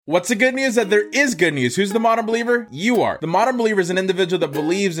What's the good news? That there is good news. Who's the modern believer? You are. The modern believer is an individual that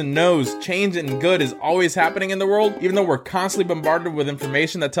believes and knows change and good is always happening in the world, even though we're constantly bombarded with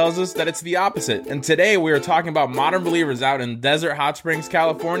information that tells us that it's the opposite. And today we are talking about modern believers out in Desert Hot Springs,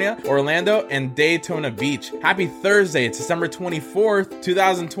 California, Orlando, and Daytona Beach. Happy Thursday. It's December 24th,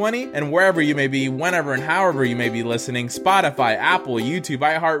 2020, and wherever you may be, whenever and however you may be listening, Spotify, Apple, YouTube,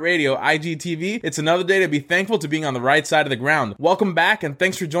 iHeartRadio, IGTV, it's another day to be thankful to being on the right side of the ground. Welcome back, and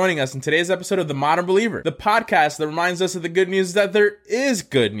thanks for joining us in today's episode of The Modern Believer, the podcast that reminds us of the good news that there is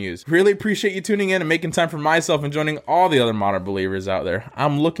good news. Really appreciate you tuning in and making time for myself and joining all the other modern believers out there.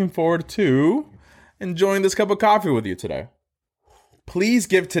 I'm looking forward to enjoying this cup of coffee with you today. Please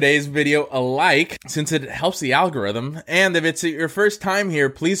give today's video a like since it helps the algorithm. And if it's your first time here,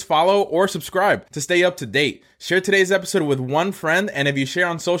 please follow or subscribe to stay up to date. Share today's episode with one friend, and if you share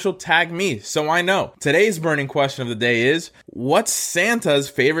on social, tag me so I know. Today's burning question of the day is, what's Santa's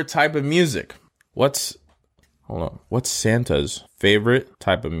favorite type of music? What's Santa's favorite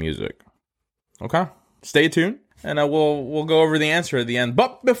type of music? Okay, stay tuned. And we'll go over the answer at the end.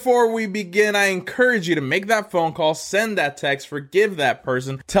 But before we begin, I encourage you to make that phone call, send that text, forgive that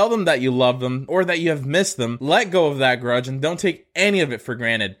person, tell them that you love them or that you have missed them. Let go of that grudge and don't take any of it for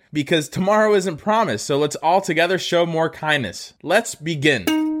granted, because tomorrow isn't promised. So let's all together show more kindness. Let's begin.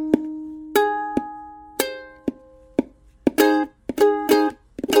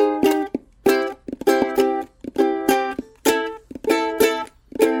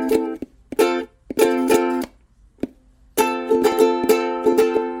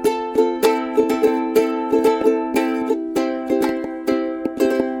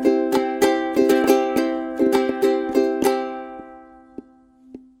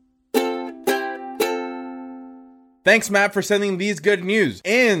 Thanks, Matt, for sending these good news.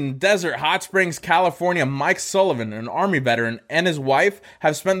 In Desert Hot Springs, California, Mike Sullivan, an Army veteran, and his wife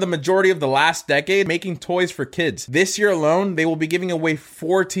have spent the majority of the last decade making toys for kids. This year alone, they will be giving away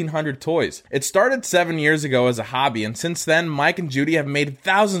 1,400 toys. It started 7 years ago as a hobby, and since then, Mike and Judy have made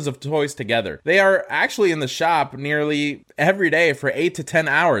thousands of toys together. They are actually in the shop nearly every day for 8 to 10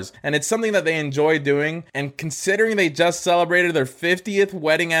 hours, and it's something that they enjoy doing. And considering they just celebrated their 50th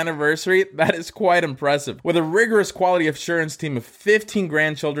wedding anniversary, that is quite impressive. With a rigorous quality assurance team of 15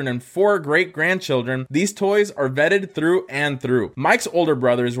 grandchildren and 4 great-grandchildren, these toys are vetted through and through. Mike's older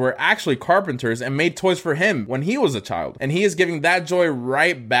brothers were actually carpenters and made toys for him when he was a child, and he is giving that joy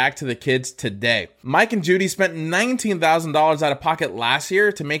right back to the kids today. Mike and Judy spent $19,000 out of pocket last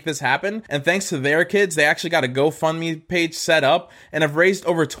year to make this happen, and thanks to their kids, they actually got a GoFundMe page set up and have raised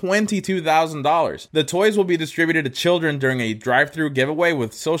over $22,000. The toys will be distributed to children during a drive-through giveaway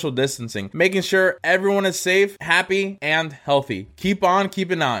with social distancing, making sure everyone is safe, happy, and healthy. Keep on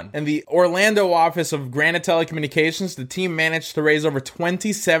keeping on. In the Orlando office of Granite Telecommunications, the team managed to raise over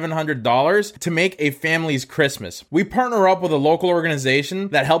 $2,700 to make a family's Christmas. We partner up with a local organization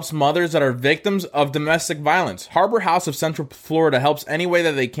that helps mothers that are victims of domestic violence. Harbor House of Central Florida helps any way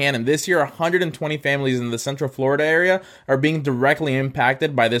that they can, and this year 120 families in the Central Florida area are being directly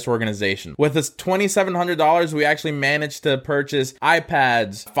impacted by this organization. With this $2,700, we actually managed to purchase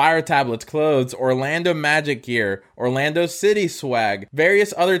iPads, fire tablets, clothes, Orlando Magic gear, Orlando City swag,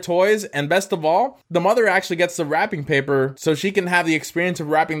 various other toys, and best of all, the mother actually gets the wrapping paper so she can have the experience of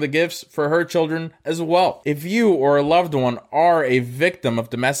wrapping the gifts for her children as well. If you or a loved one are a victim of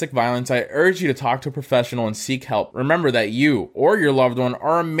domestic violence, I urge you to talk to a professional and seek help. Remember that you or your loved one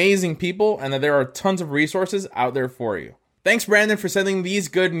are amazing people and that there are tons of resources out there for you. Thanks, Brandon, for sending these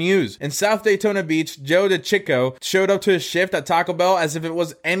good news. In South Daytona Beach, Joe DeChico showed up to his shift at Taco Bell as if it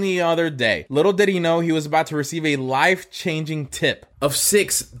was any other day. Little did he know he was about to receive a life-changing tip of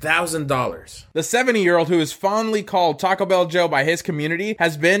 $6,000. The 70-year-old, who is fondly called Taco Bell Joe by his community,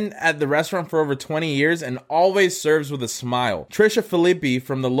 has been at the restaurant for over 20 years and always serves with a smile. Trisha Filippi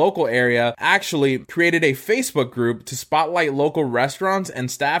from the local area actually created a Facebook group to spotlight local restaurants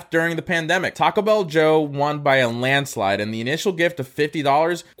and staff during the pandemic. Taco Bell Joe won by a landslide, and the initial gift of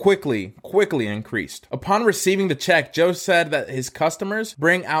 $50 quickly increased. Upon receiving the check, Joe said that his customers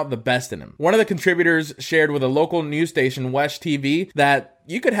bring out the best in him. One of the contributors shared with a local news station, Wesh TV, that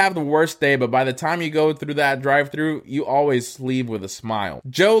you could have the worst day, but by the time you go through that drive-through, you always leave with a smile.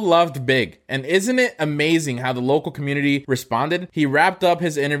 Joe loved big, and isn't it amazing how the local community responded? He wrapped up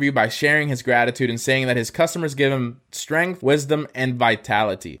his interview by sharing his gratitude and saying that his customers give him strength, wisdom, and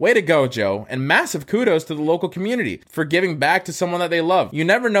vitality. Way to go, Joe, and massive kudos to the local community for giving back to someone that they love. You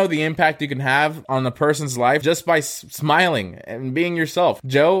never know the impact you can have on a person's life just by smiling and being yourself.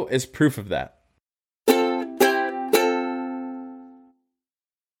 Joe is proof of that.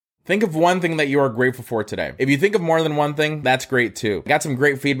 Think of one thing that you are grateful for today. If you think of more than one thing, that's great too. Got some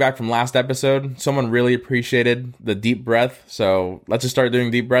great feedback from last episode. Someone really appreciated the deep breath. So let's just start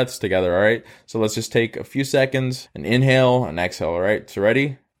doing deep breaths together, all right? So let's just take a few seconds and inhale and exhale, all right? So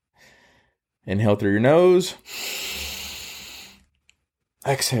ready? Inhale through your nose.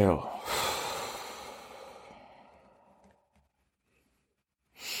 Exhale.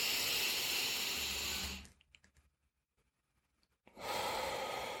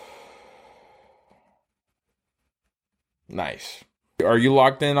 Nice. Are you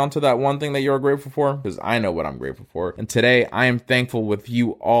locked in onto that one thing that you're grateful for? Because I know what I'm grateful for. And today I am thankful with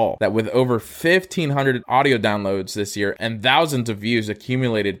you all that with over 1,500 audio downloads this year and thousands of views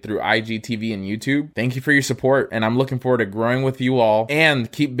accumulated through IGTV and YouTube, thank you for your support. And I'm looking forward to growing with you all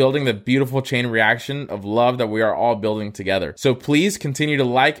and keep building the beautiful chain reaction of love that we are all building together. So please continue to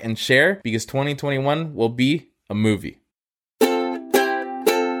like and share because 2021 will be a movie.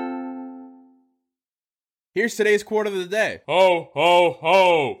 Here's today's quote of the day. Ho, ho,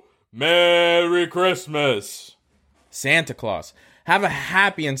 ho. Merry Christmas. Santa Claus. Have a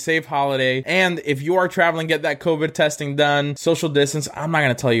happy and safe holiday. And if you are traveling, get that COVID testing done. Social distance. I'm not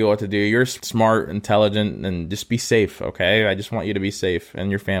going to tell you what to do. You're smart, intelligent, and just be safe, okay? I just want you to be safe and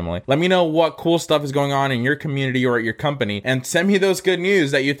your family. Let me know what cool stuff is going on in your community or at your company. And send me those good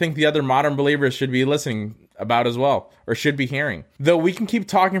news that you think the other modern believers should be listening about as well, or should be hearing. Though we can keep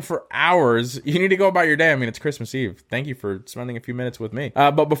talking for hours, you need to go about your day. I mean, it's Christmas Eve. Thank you for spending a few minutes with me.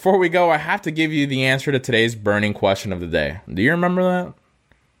 But before we go, I have to give you the answer to today's burning question of the day. Do you remember that?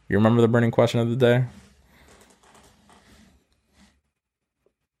 You remember the burning question of the day?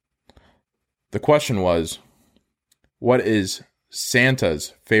 The question was, what is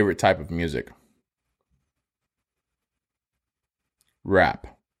Santa's favorite type of music? Rap.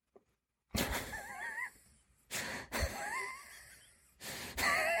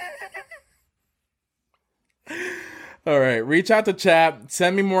 All right, reach out to chat,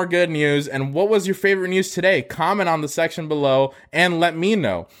 send me more good news, and what was your favorite news today? Comment on the section below and let me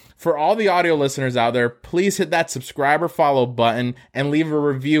know. For all the audio listeners out there, please hit that subscribe or follow button and leave a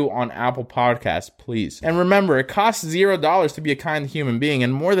review on Apple Podcasts, please. And remember, it costs $0 to be a kind human being,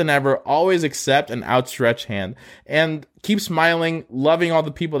 and more than ever, always accept an outstretched hand. And keep smiling, loving all the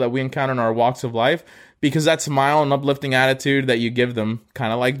people that we encounter in our walks of life, because that smile and uplifting attitude that you give them,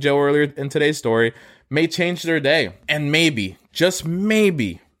 kind of like Joe earlier in today's story, may change their day. And maybe, just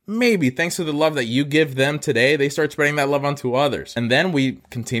maybe, thanks to the love that you give them today, they start spreading that love onto others. And then we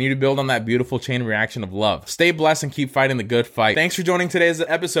continue to build on that beautiful chain reaction of love. Stay blessed and keep fighting the good fight. Thanks for joining today's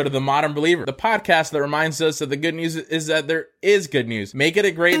episode of The Modern Believer, the podcast that reminds us that the good news is that there is good news. Make it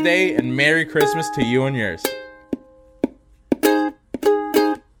a great day and Merry Christmas to you and yours.